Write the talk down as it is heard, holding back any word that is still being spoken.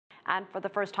And for the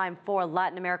first time, 4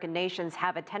 Latin American nations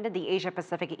have attended the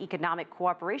Asia-Pacific Economic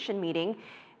Cooperation meeting.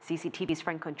 CCTV's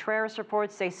Franc Contreras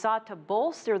reports they sought to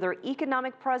bolster their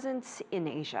economic presence in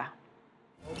Asia.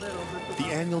 The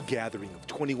annual gathering of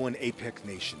 21 APEC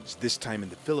nations, this time in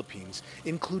the Philippines,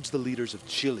 includes the leaders of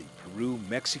Chile, Peru,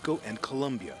 Mexico, and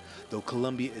Colombia. Though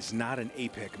Colombia is not an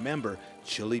APEC member,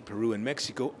 Chile, Peru, and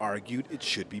Mexico argued it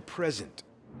should be present.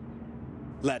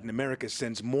 Latin America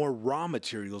sends more raw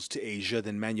materials to Asia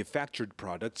than manufactured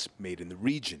products made in the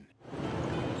region.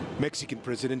 Mexican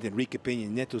President Enrique Peña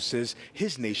Nieto says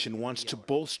his nation wants to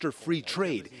bolster free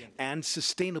trade and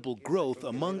sustainable growth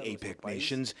among APEC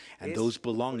nations and those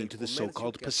belonging to the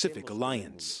so-called Pacific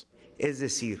Alliance.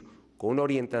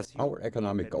 Our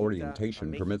economic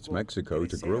orientation permits Mexico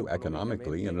to grow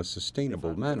economically in a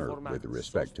sustainable manner with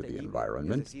respect to the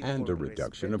environment and a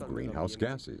reduction of greenhouse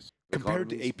gases. Compared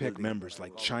to APEC members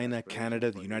like China,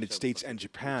 Canada, the United States, and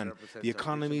Japan, the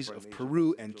economies of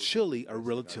Peru and Chile are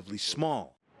relatively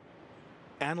small.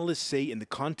 Analysts say in the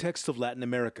context of Latin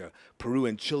America, Peru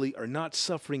and Chile are not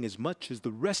suffering as much as the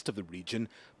rest of the region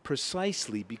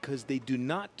precisely because they do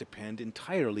not depend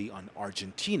entirely on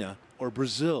Argentina or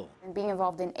Brazil. Being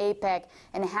involved in APEC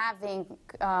and having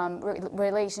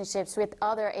relationships with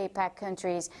other APEC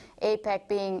countries, APEC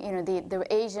being, the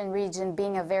Asian region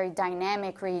being a very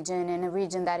dynamic region and a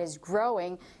region that is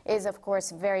growing, is of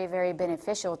course very, very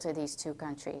beneficial to these two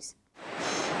countries.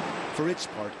 For its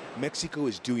part, Mexico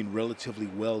is doing relatively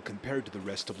well compared to the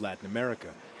rest of Latin America.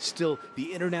 Still,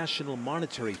 the International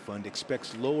Monetary Fund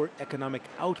expects lower economic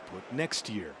output next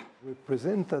year.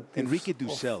 Enrique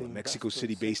Dussel, a Mexico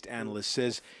City-based analyst,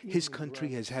 says his country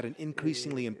has had an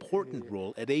increasingly important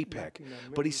role at APEC,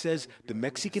 but he says the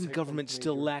Mexican government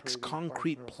still lacks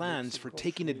concrete plans for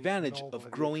taking advantage of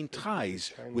growing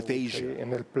ties with Asia.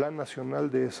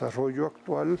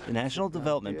 The National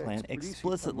Development Plan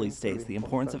explicitly states the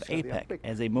importance of APEC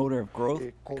as a motor of growth,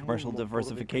 commercial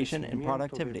diversification, and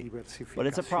productivity, but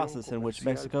it's a process in which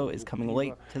Mexico is coming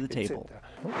late to the table.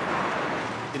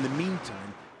 In the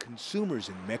meantime, consumers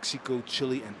in Mexico,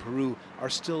 Chile, and Peru are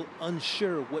still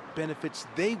unsure what benefits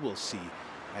they will see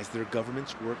as their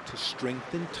governments work to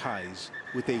strengthen ties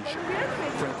with Asia.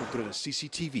 Franc Contreras,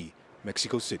 CCTV,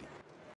 Mexico City.